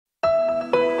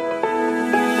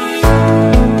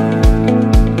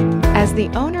As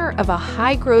the owner of a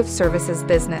high-growth services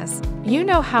business, you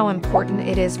know how important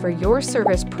it is for your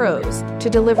service pros to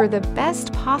deliver the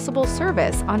best possible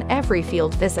service on every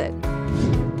field visit.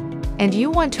 And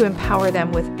you want to empower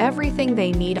them with everything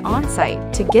they need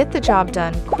on-site to get the job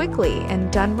done quickly and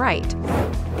done right.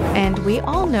 And we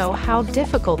all know how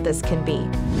difficult this can be.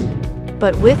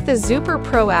 But with the Zuper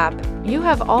Pro app, you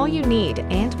have all you need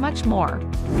and much more.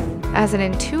 As an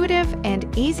intuitive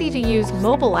and easy-to-use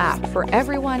mobile app for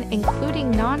everyone,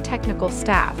 including non-technical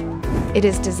staff, it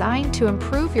is designed to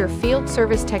improve your field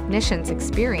service technicians'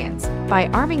 experience by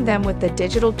arming them with the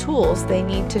digital tools they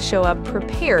need to show up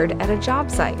prepared at a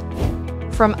job site.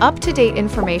 From up-to-date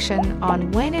information on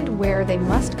when and where they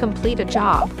must complete a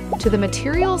job, to the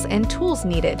materials and tools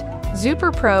needed,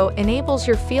 Zuper Pro enables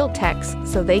your field techs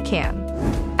so they can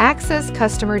access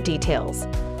customer details,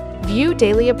 view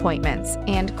daily appointments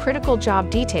and critical job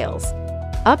details,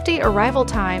 update arrival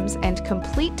times and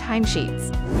complete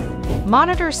timesheets,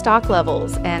 monitor stock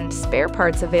levels and spare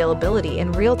parts availability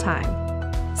in real time,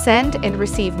 send and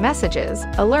receive messages,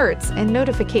 alerts, and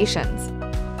notifications,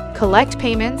 collect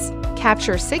payments,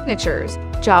 capture signatures,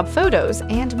 job photos,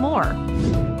 and more.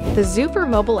 The Zuper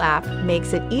mobile app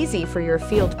makes it easy for your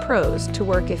field pros to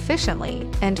work efficiently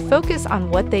and focus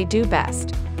on what they do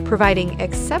best, providing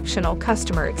exceptional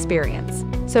customer experience.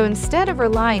 So instead of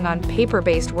relying on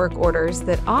paper-based work orders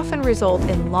that often result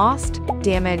in lost,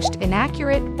 damaged,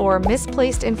 inaccurate, or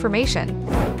misplaced information,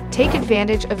 take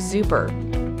advantage of Zuper,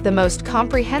 the most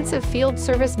comprehensive field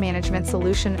service management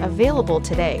solution available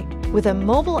today, with a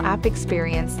mobile app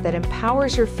experience that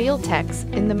empowers your field techs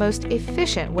in the most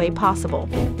efficient way possible.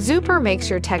 Zuper makes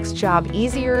your tech's job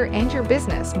easier and your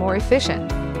business more efficient.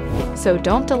 So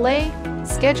don't delay,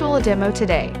 schedule a demo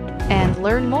today, and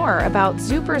learn more about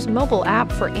Zuper's mobile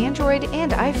app for Android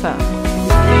and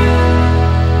iPhone.